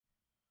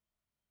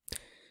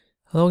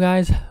Hello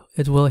guys,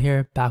 it's Will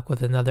here, back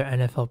with another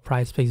NFL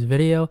PrizePicks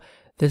video.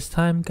 This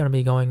time, going to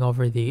be going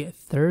over the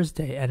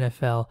Thursday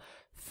NFL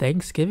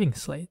Thanksgiving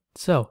slate.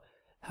 So,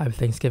 happy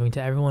Thanksgiving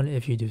to everyone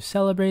if you do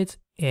celebrate,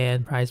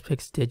 and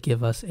PrizePicks did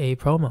give us a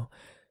promo.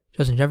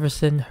 Justin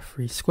Jefferson,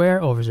 free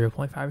square, over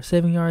 0.5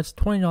 receiving yards,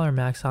 $20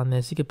 max on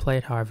this. You can play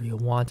it however you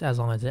want, as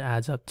long as it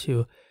adds up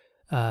to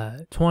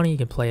 20. You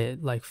can play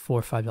it like $4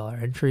 or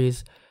 $5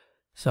 entries.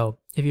 So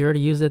if you already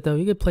used it though,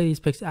 you could play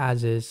these picks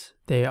as is.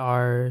 They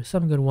are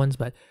some good ones,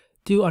 but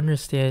do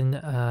understand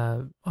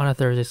on a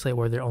Thursday slate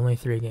where there are only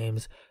 3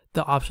 games,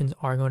 the options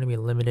are going to be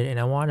limited, and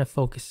I want to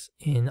focus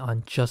in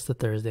on just the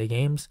Thursday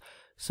games.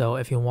 So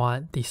if you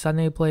want the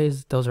Sunday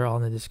plays, those are all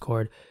in the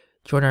Discord.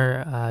 Join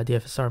our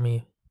DFS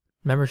Army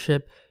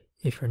membership.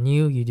 If you're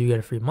new, you do get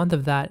a free month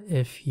of that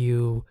if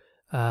you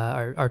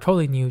are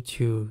totally new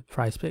to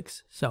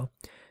PrizePicks. So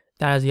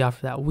that is the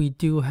offer that we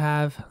do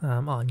have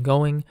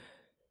ongoing.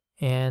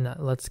 And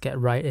let's get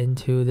right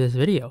into this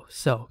video.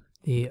 So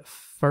the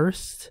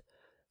first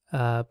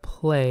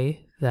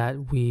play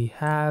that we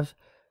have,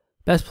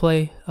 best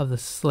play of the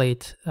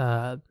slate,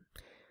 I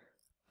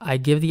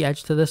give the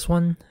edge to this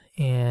one,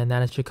 and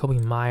that is Jacoby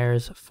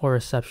Myers, 4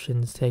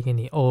 receptions, taking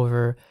the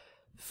over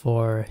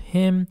for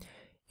him.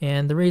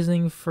 And the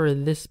reasoning for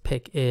this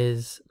pick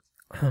is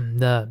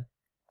they're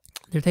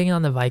taking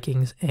on the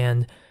Vikings,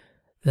 and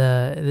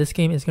this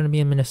game is going to be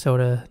in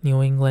Minnesota.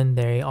 New England,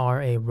 they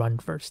are a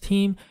run-first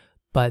team,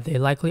 but they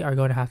likely are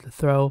going to have to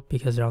throw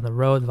because they're on the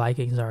road. The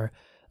Vikings are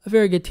a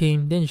very good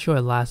team. Didn't show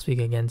it last week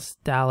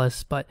against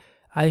Dallas, but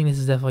I think this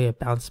is definitely a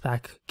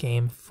bounce-back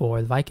game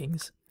for the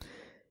Vikings.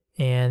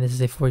 And this is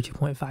a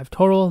 42.5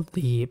 total.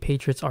 The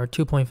Patriots are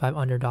 2.5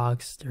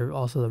 underdogs. They're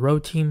also the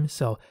road team,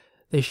 so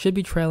they should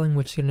be trailing,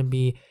 which is going to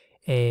be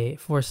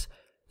force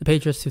the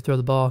Patriots to throw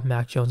the ball.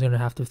 Mac Jones is going to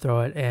have to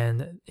throw it,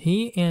 and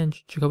he and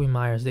Jacoby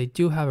Myers, they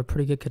do have a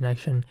pretty good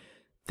connection.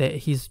 That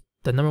he's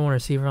the number 1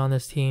 receiver on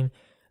this team,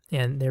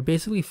 and they're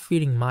basically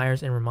feeding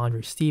Myers and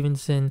Ramondre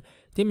Stevenson.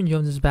 Damon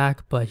Jones is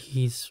back, but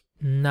he's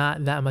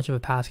not that much of a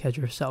pass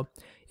catcher, so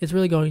it's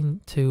really going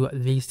to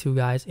these 2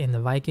 guys. In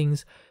the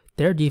Vikings,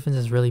 their defense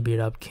is really beat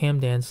up. Cam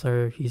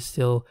Dantzler, he's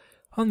still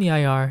on the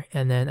IR,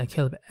 and then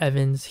Caleb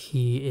Evans,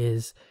 he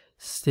is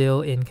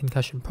still in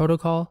concussion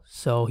protocol,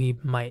 so he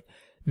might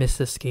miss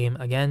this game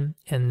again.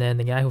 And then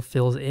the guy who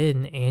fills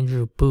in,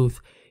 Andrew Booth,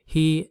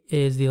 he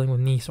is dealing with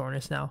knee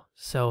soreness now.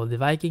 So the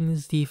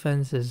Vikings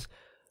defense is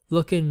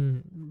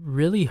looking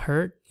really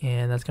hurt,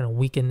 and that's going to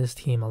weaken this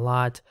team a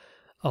lot,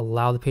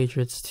 allow the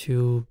Patriots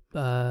to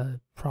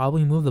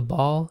probably move the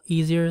ball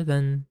easier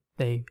than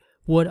they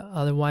would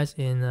otherwise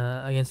in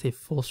against a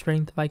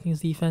full-strength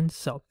Vikings defense.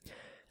 So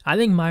I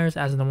think Myers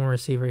as the number 1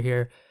 receiver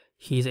here,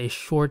 he's a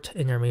short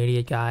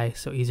intermediate guy,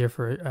 so easier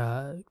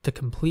for to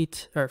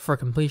complete, or for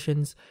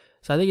completions.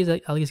 So I think he's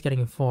at least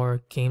getting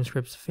 4. Game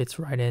scripts fits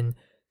right in.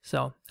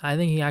 So I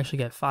think he actually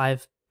get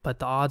 5, but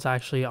the odds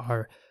actually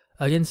are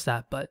against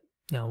that. But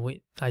you know,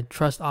 I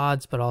trust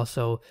odds, but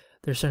also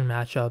there's certain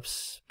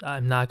matchups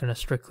I'm not going to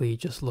strictly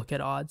just look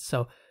at odds.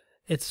 So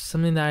it's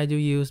something that I do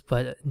use,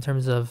 but in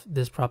terms of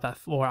this prop at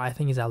 4, I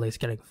think he's at least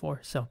getting 4.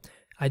 So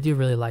I do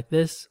really like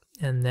this.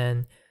 And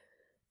then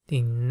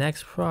the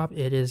next prop,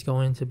 it is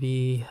going to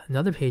be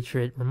another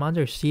Patriot,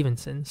 Ramondre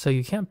Stevenson. So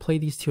you can't play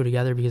these 2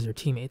 together because they're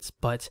teammates,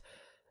 but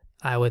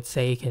I would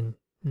say you can,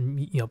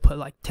 put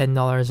like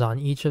 $10 on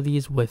each of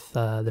these with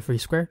the free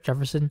square,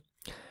 Jefferson.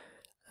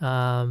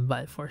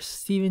 But for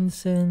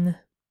Stevenson,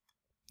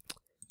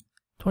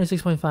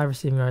 26.5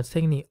 receiving yards,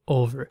 taking the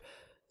over.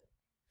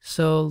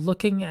 So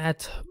looking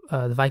at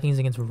the Vikings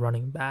against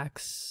running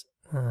backs,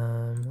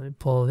 let me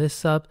pull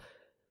this up.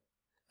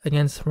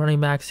 Against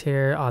running backs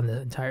here on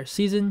the entire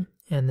season,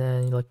 and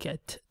then you look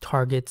at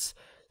targets.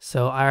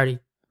 So I already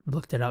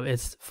looked it up.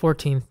 It's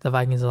 14th. The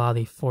Vikings allow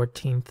the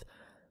 14th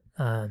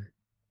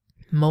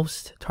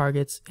most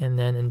targets, and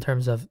then in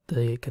terms of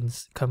the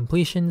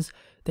completions,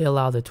 they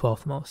allow the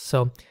 12th most.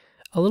 So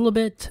a little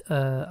bit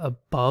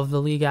above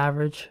the league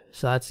average,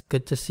 so that's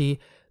good to see.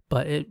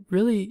 But it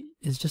really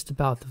is just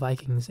about the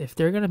Vikings. If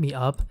they're going to be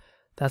up,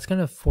 that's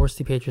going to force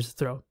the Patriots to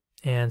throw.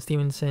 And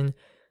Stevenson,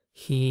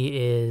 he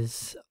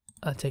is...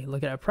 take a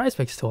look at our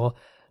PrizePicks tool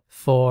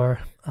for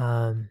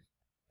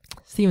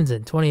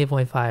Stevenson,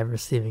 28.5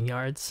 receiving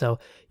yards. So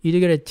you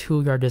do get a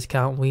 2-yard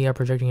discount. We are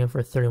projecting him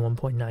for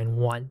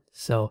 31.91.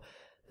 So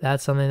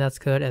that's something that's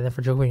good. And then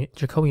for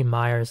Jacoby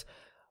Myers,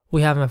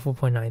 we have him at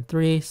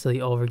 4.93. So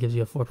the over gives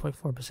you a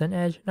 4.4%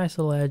 edge. Nice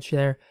little edge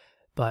there.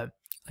 But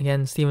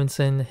again,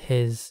 Stevenson,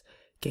 his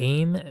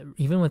game,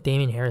 even with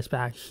Damian Harris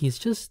back, he's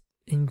just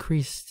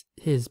increased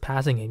his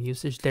passing game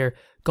usage. They're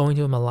going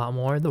to him a lot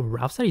more. The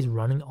routes that he's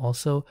running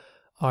also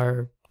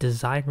are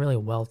designed really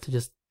well to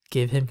just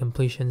give him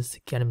completions,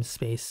 to get him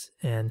space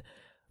and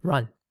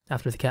run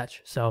after the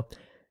catch. So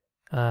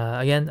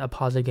again, a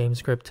positive game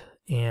script,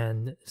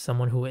 and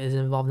someone who is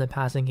involved in the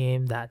passing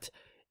game that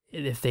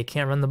if they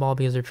can't run the ball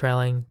because they're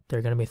trailing,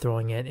 they're going to be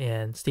throwing it.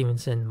 And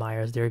Stevenson,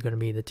 Myers, they're going to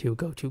be the 2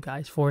 go-to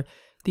guys for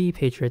the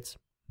Patriots.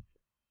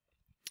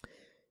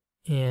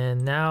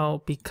 And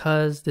now,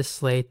 because this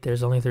slate,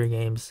 there's only 3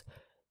 games,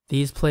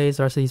 these plays,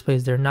 the rest of these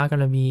plays, they're not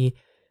going to be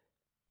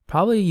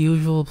probably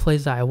usual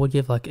plays that I would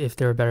give. Like, if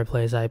there were better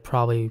plays, I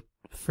probably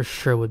for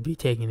sure would be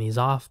taking these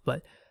off,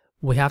 but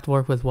we have to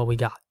work with what we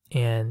got.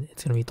 And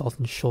it's going to be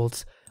Dalton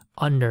Schultz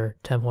under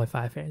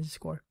 10.5 fantasy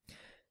score.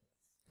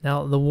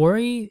 Now, what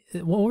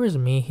worries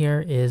me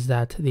here is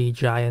that the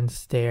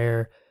Giants,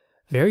 they're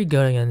very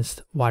good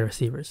against wide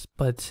receivers,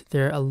 but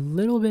they're a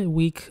little bit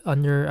weak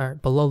under or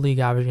below league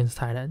average against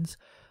tight ends.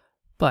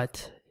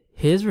 But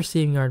his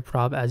receiving yard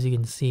prop, as you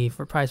can see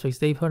for PrizePicks,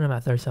 they put him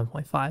at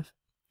 37.5.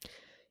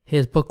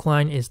 His book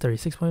line is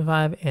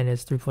 36.5 and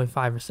it's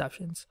 3.5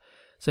 receptions.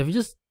 So if you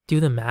just do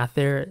the math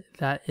there,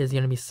 that is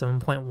going to be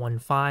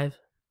 7.15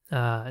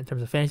 in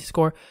terms of fantasy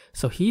score.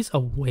 So he's a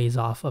ways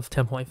off of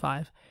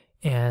 10.5.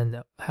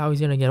 And how he's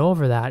going to get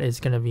over that is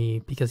going to be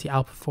because he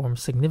outperforms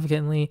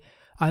significantly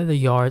either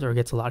yards or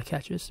gets a lot of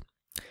catches.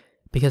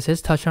 Because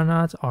his touchdown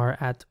odds are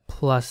at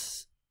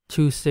plus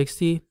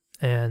 260.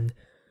 And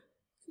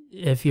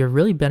if you're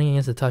really betting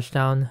against a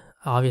touchdown,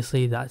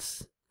 obviously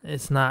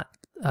it's not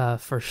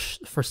for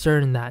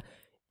certain that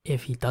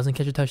if he doesn't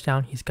catch a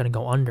touchdown, he's going to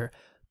go under.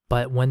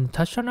 But when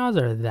touchdown odds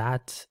are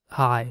that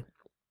high,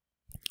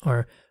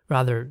 or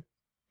rather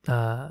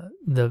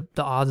the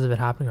odds of it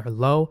happening are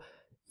low,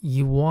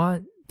 you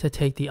want to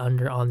take the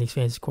under on these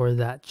fantasy scores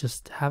that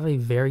just have a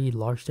very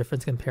large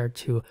difference compared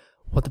to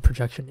what the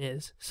projection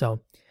is.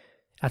 So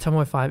at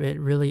 10.5, it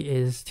really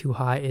is too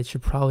high. It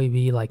should probably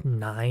be like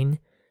 9.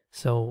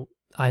 So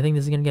I think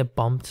this is going to get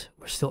bumped.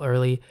 We're still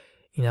early,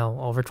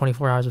 over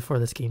 24 hours before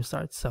this game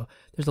starts. So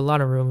there's a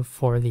lot of room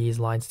for these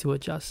lines to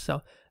adjust.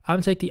 So I'm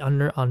going to take the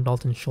under on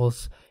Dalton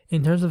Schultz.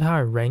 In terms of how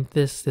I rank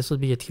this would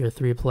be a tier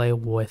 3 play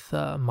with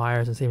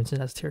Myers and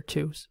Stevenson as tier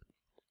 2s.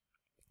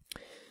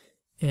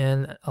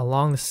 And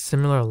along a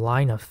similar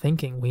line of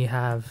thinking, we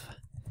have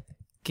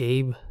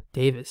Gabe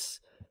Davis,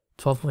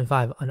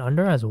 12.5, an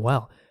under as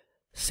well.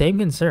 Same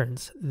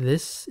concerns.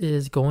 This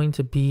is going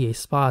to be a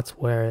spot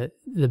where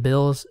the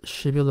Bills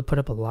should be able to put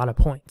up a lot of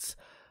points.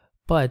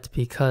 But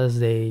because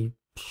they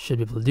should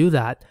be able to do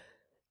that,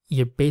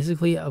 you're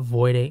basically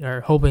avoiding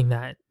or hoping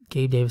that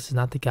Gabe Davis is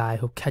not the guy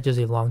who catches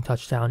a long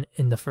touchdown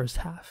in the first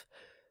half.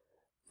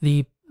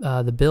 The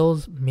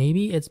Bills,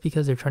 maybe it's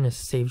because they're trying to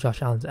save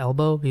Josh Allen's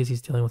elbow because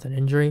he's dealing with an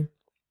injury,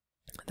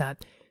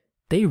 that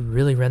they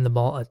really ran the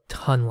ball a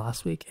ton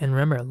last week. And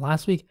remember,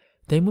 last week,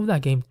 they moved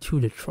that game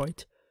to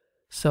Detroit.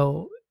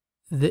 So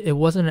it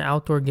wasn't an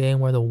outdoor game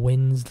where the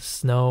winds, the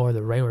snow, or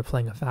the rain were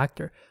playing a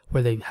factor,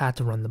 where they had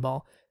to run the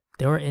ball.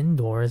 They were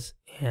indoors,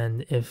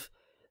 and if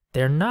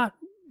they're not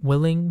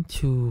willing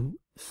to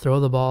throw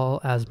the ball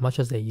as much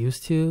as they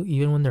used to,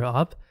 even when they're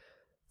up,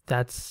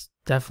 that's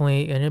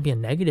definitely going to be a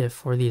negative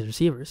for these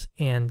receivers.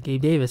 And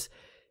Gabe Davis,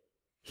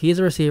 he is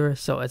a receiver,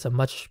 so it's a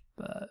much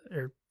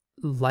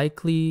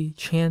likely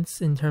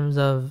chance in terms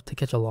of to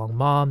catch a long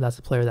bomb. That's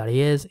the player that he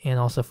is, and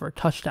also for a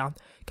touchdown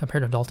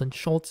compared to Dalton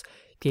Schultz.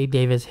 Gabe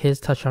Davis, his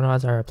touchdown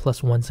odds are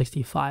plus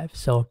 165,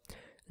 so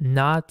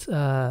not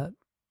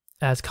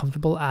as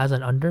comfortable as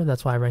an under.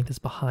 That's why I rank this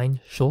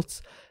behind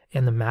Schultz,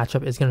 and the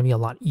matchup is going to be a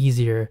lot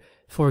easier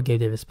for Gabe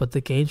Davis, but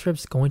the game script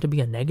is going to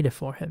be a negative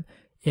for him.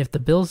 If the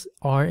Bills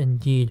are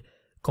indeed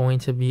going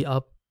to be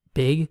up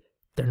big,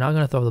 they're not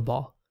going to throw the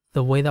ball.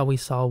 The way that we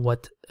saw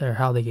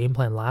how the game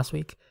plan last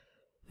week,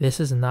 this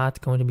is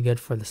not going to be good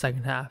for the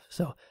second half.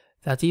 So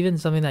that's even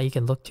something that you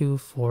can look to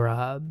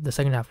for the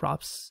second half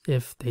props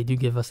if they do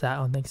give us that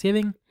on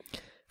Thanksgiving,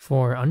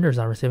 for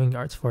unders on receiving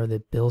yards for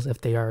the Bills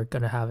if they are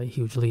going to have a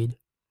huge lead.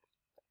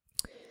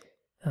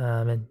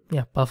 And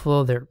yeah,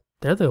 Buffalo, they're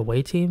the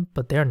away team,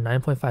 but they're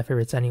 9.5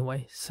 favorites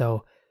anyway.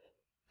 So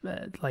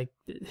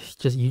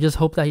you just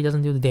hope that he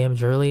doesn't do the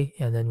damage early,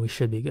 and then we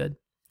should be good.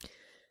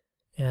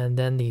 And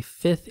then the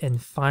fifth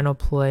and final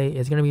play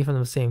is going to be from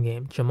the same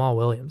game, Jamal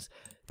Williams,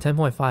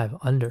 10.5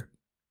 under.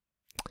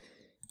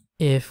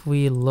 If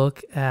we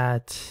look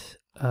at,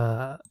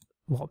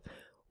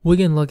 we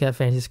can look at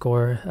fantasy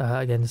score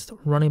against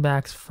running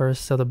backs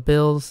first. So the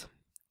Bills,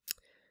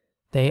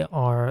 they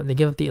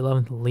give up the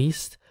 11th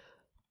least,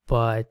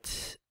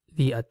 but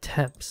the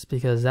attempts,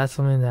 because that's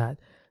something that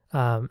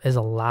is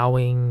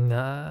allowing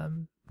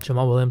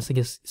Jamal Williams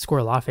to score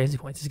a lot of fantasy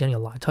points. He's getting a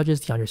lot of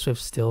touches. DeAndre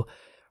Swift's still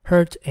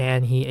hurt,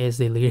 and he is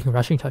the leading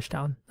rushing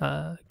touchdown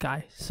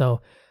guy.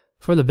 So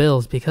for the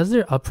Bills, because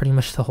they're up pretty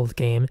much the whole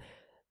game,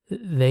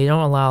 they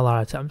don't allow a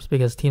lot of attempts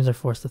because teams are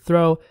forced to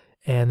throw,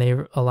 and they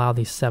allow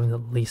the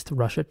 7th least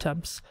rush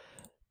attempts.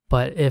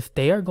 But if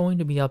they are going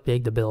to be up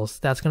big, the Bills,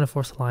 that's going to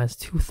force the Lions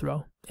to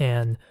throw.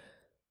 And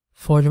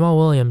for Jamal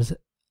Williams,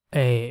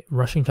 a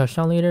rushing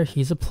touchdown leader,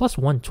 he's a plus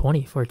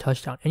 120 for a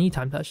touchdown,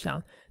 anytime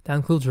touchdown. That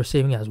includes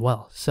receiving as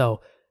well.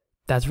 So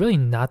that's really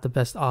not the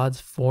best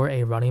odds for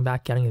a running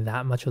back getting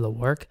that much of the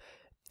work.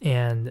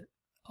 And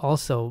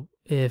also,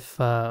 if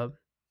they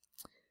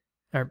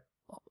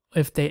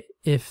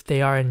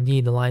are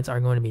indeed, the Lions are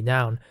going to be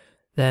down,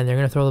 then they're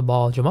going to throw the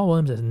ball. Jamal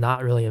Williams is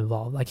not really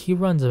involved. Like, he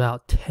runs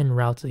about 10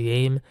 routes a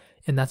game,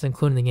 and that's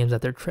including the games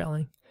that they're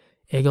trailing.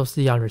 It goes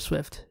to DeAndre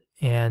Swift.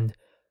 And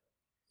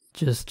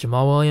just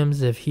Jamal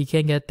Williams, if he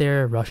can't get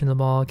there, rushing the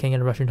ball, can't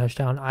get a rushing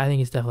touchdown, I think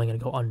he's definitely going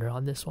to go under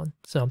on this one.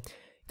 So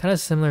kind of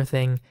similar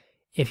thing.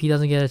 If he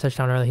doesn't get a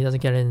touchdown early, he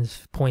doesn't get in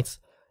his points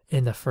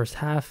in the first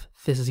half,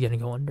 this is going to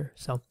go under.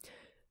 So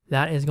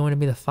that is going to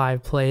be the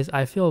 5 plays.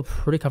 I feel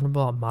pretty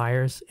comfortable on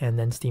Myers and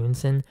then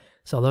Stevenson.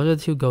 So those are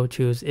the 2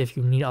 go-tos. If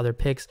you need other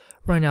picks,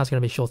 right now it's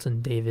going to be Schultz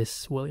and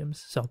Davis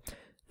Williams. So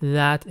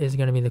that is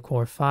going to be the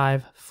core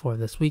 5 for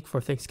this week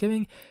for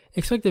Thanksgiving.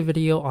 Expect a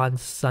video on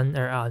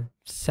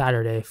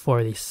Saturday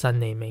for the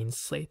Sunday main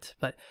slate.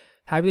 But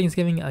happy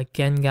Thanksgiving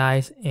again,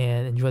 guys,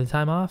 and enjoy the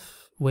time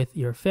off with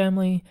your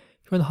family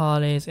for the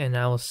holidays, and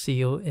I will see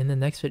you in the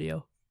next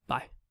video.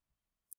 Bye.